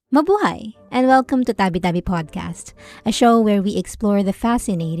Mabuhay, and welcome to Tabi Tabi Podcast, a show where we explore the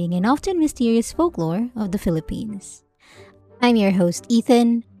fascinating and often mysterious folklore of the Philippines. I'm your host,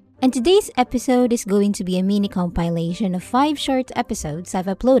 Ethan, and today's episode is going to be a mini compilation of 5 short episodes I've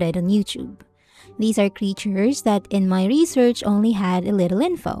uploaded on YouTube. These are creatures that in my research only had a little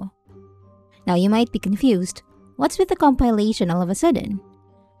info. Now you might be confused, what's with the compilation all of a sudden?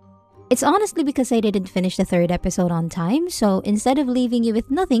 It's honestly because I didn't finish the 3rd episode on time, so instead of leaving you with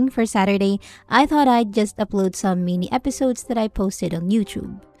nothing for Saturday, I thought I'd just upload some mini episodes that I posted on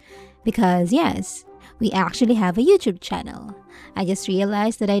YouTube. Because yes, we actually have a YouTube channel. I just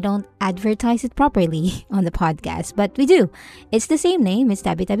realized that I don't advertise it properly on the podcast, but we do. It's the same name, it's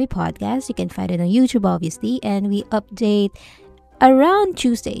Tabi Tabi Podcast. You can find it on YouTube obviously, and we update around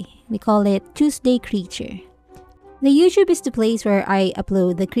Tuesday. We call it Tuesday Creature. The YouTube is the place where I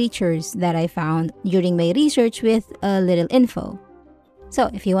upload the creatures that I found during my research with a little info. So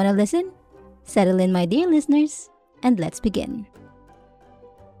if you want to listen, settle in my dear listeners, and let's begin.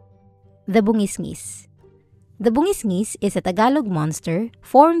 The Bungisngis. The Bungisngis is a Tagalog monster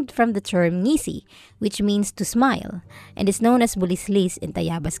formed from the term ngisi, which means to smile, and is known as Bulislis in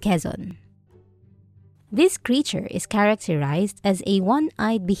Tayabas, Quezon. This creature is characterized as a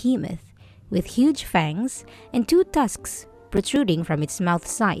one-eyed behemoth with huge fangs and 2 tusks protruding from its mouth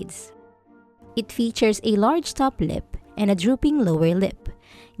sides. It features a large top lip and a drooping lower lip,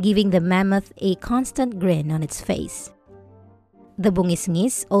 giving the mammoth a constant grin on its face. The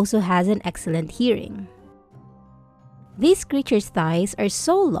Bungisngis also has an excellent hearing. This creature's thighs are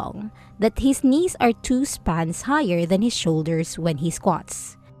so long that his knees are 2 spans higher than his shoulders when he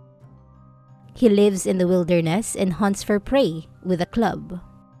squats. He lives in the wilderness and hunts for prey with a club.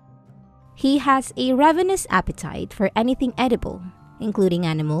 He has a ravenous appetite for anything edible, including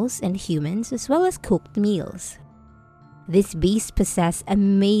animals and humans as well as cooked meals. This beast possesses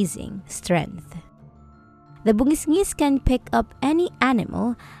amazing strength. The Bungisngis can pick up any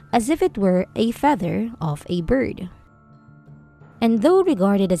animal as if it were a feather of a bird. And though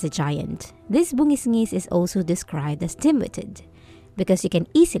regarded as a giant, this Bungisngis is also described as dim-witted because you can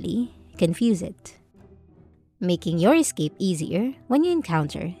easily confuse it, making your escape easier when you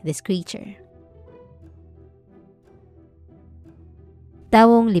encounter this creature.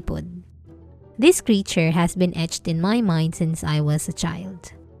 Tawong Lipod. This creature has been etched in my mind since I was a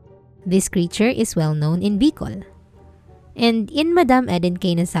child. This creature is well known in Bicol. And in Madame Eden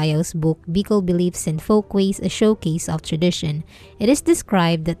K. Nasayaw's book, Bicol Beliefs and Folkways, a Showcase of Tradition, it is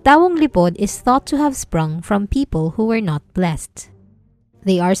described that Tawong Lipod is thought to have sprung from people who were not blessed.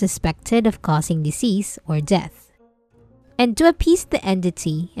 They are suspected of causing disease or death. And to appease the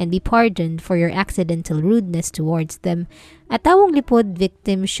entity and be pardoned for your accidental rudeness towards them, a Tawong Lipod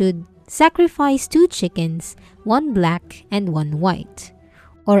victim should sacrifice 2 chickens, 1 black and 1 white,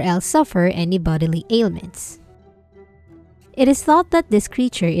 or else suffer any bodily ailments. It is thought that this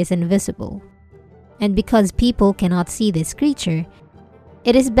creature is invisible, and because people cannot see this creature,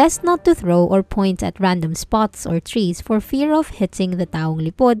 it is best not to throw or point at random spots or trees for fear of hitting the Tawong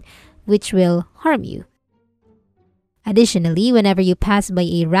Lipod, which will harm you. Additionally, whenever you pass by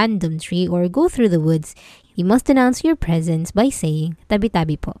a random tree or go through the woods, you must announce your presence by saying,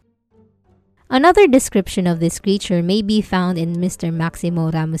 "Tabi-tabi po." Another description of this creature may be found in Mr. Maximo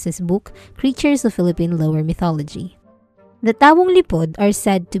Ramos's book, Creatures of Philippine Lower Mythology. The Tawong Lipod are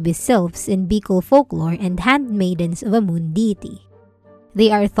said to be sylphs in Bicol folklore and handmaidens of a moon deity. They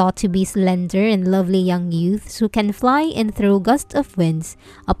are thought to be slender and lovely young youths who can fly and throw gusts of winds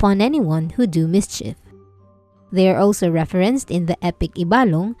upon anyone who do mischief. They are also referenced in the epic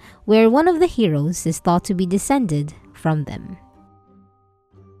Ibalong, where one of the heroes is thought to be descended from them.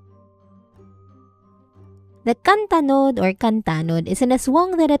 The Kantanod or Kantanod is an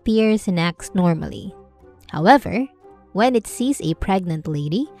aswang that appears and acts normally. However, when it sees a pregnant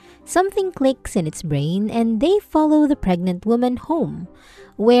lady, something clicks in its brain and they follow the pregnant woman home,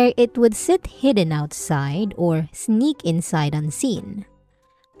 where it would sit hidden outside or sneak inside unseen.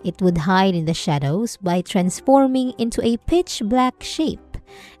 It would hide in the shadows by transforming into a pitch black shape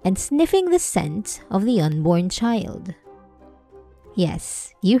and sniffing the scent of the unborn child.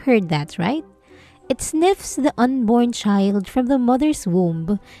 Yes, you heard that right. It sniffs the unborn child from the mother's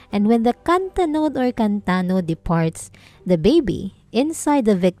womb, and when the Kantanod or Kantano departs, the baby inside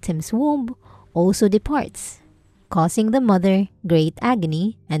the victim's womb also departs, causing the mother great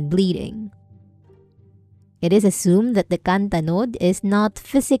agony and bleeding. It is assumed that the Kantanod is not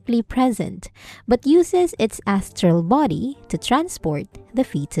physically present, but uses its astral body to transport the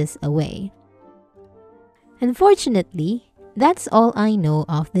fetus away. Unfortunately, that's all I know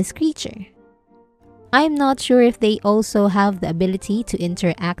of this creature. I'm not sure if they also have the ability to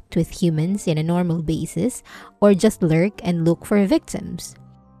interact with humans in a normal basis or just lurk and look for victims.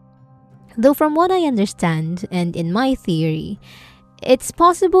 Though from what I understand, and in my theory, it's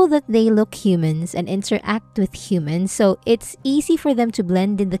possible that they look humans and interact with humans, so it's easy for them to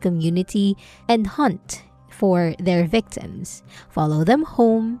blend in the community and hunt for their victims, follow them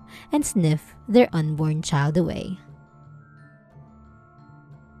home, and sniff their unborn child away.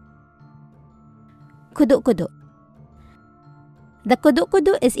 Kudu-kudu. The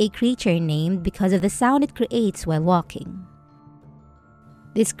kudu-kudu is a creature named because of the sound it creates while walking.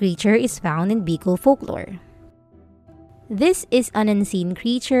 This creature is found in Bicol folklore. This is an unseen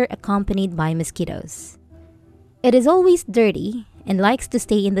creature accompanied by mosquitoes. It is always dirty and likes to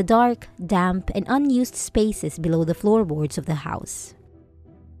stay in the dark, damp, and unused spaces below the floorboards of the house.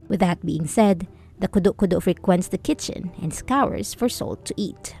 With that being said, the kudu-kudu frequents the kitchen and scours for salt to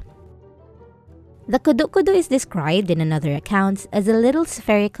eat. The kudu-kudu is described in another account as a little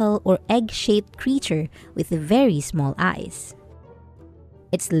spherical or egg-shaped creature with very small eyes.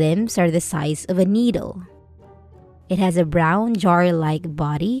 Its limbs are the size of a needle. It has a brown jar-like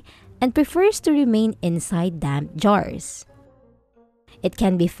body and prefers to remain inside damp jars. It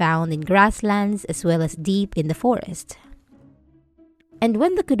can be found in grasslands as well as deep in the forest. And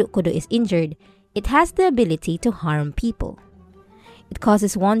when the kudu-kudu is injured, it has the ability to harm people. It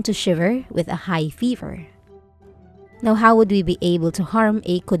causes one to shiver with a high fever. Now, how would we be able to harm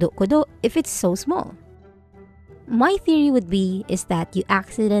a kudu-kudu if it's so small? My theory would be is that you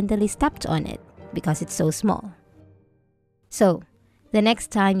accidentally stepped on it because it's so small. So, the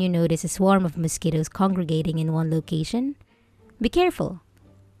next time you notice a swarm of mosquitoes congregating in one location, be careful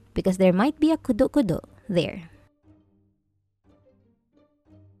because there might be a kudu-kudu there.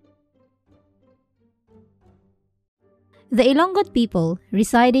 The Ilonggot people,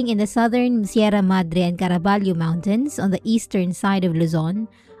 residing in the southern Sierra Madre and Caraballo Mountains on the eastern side of Luzon,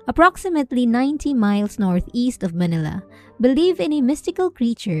 approximately 90 miles northeast of Manila, believe in a mystical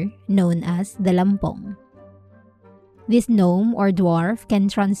creature known as the Lampong. This gnome or dwarf can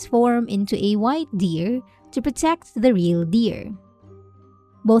transform into a white deer to protect the real deer.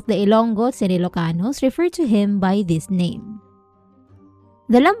 Both the Ilonggots and Ilocanos refer to him by this name.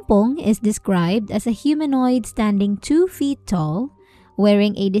 The Lampong is described as a humanoid standing 2 feet tall,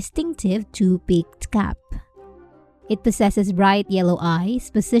 wearing a distinctive 2-peaked cap. It possesses bright yellow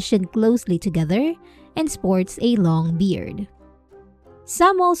eyes positioned closely together and sports a long beard.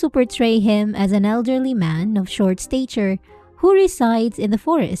 Some also portray him as an elderly man of short stature who resides in the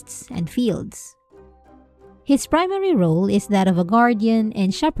forests and fields. His primary role is that of a guardian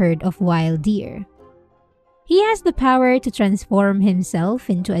and shepherd of wild deer. He has the power to transform himself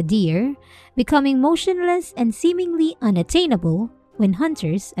into a deer, becoming motionless and seemingly unattainable when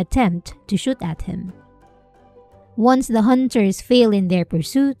hunters attempt to shoot at him. Once the hunters fail in their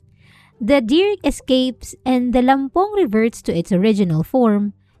pursuit, the deer escapes and the Lampong reverts to its original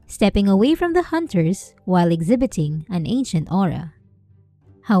form, stepping away from the hunters while exhibiting an ancient aura.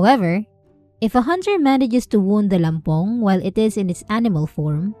 However, if a hunter manages to wound the Lampong while it is in its animal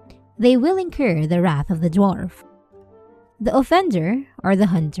form, they will incur the wrath of the dwarf. The offender, or the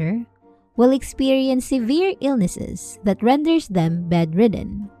hunter, will experience severe illnesses that renders them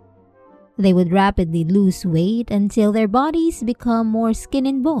bedridden. They would rapidly lose weight until their bodies become more skin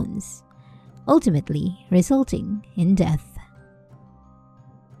and bones, ultimately resulting in death.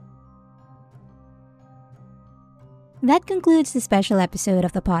 That concludes the special episode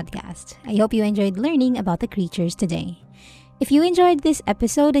of the podcast. I hope you enjoyed learning about the creatures today. If you enjoyed this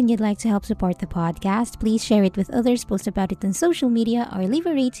episode and you'd like to help support the podcast, please share it with others, post about it on social media, or leave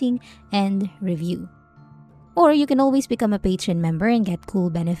a rating and review. Or you can always become a Patreon member and get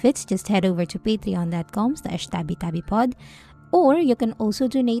cool benefits. Just head over to patreon.com/tabitabipod, or you can also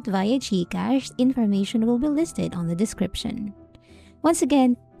donate via GCash. Information will be listed on the description. Once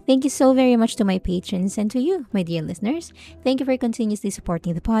again, thank you so very much to my patrons and to you, my dear listeners. Thank you for continuously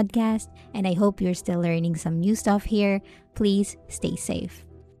supporting the podcast, and I hope you're still learning some new stuff here. Please stay safe.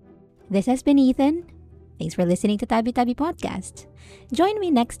 This has been Ethan. Thanks for listening to Tabi Tabi Podcast. Join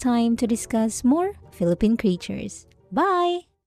me next time to discuss more Philippine creatures. Bye!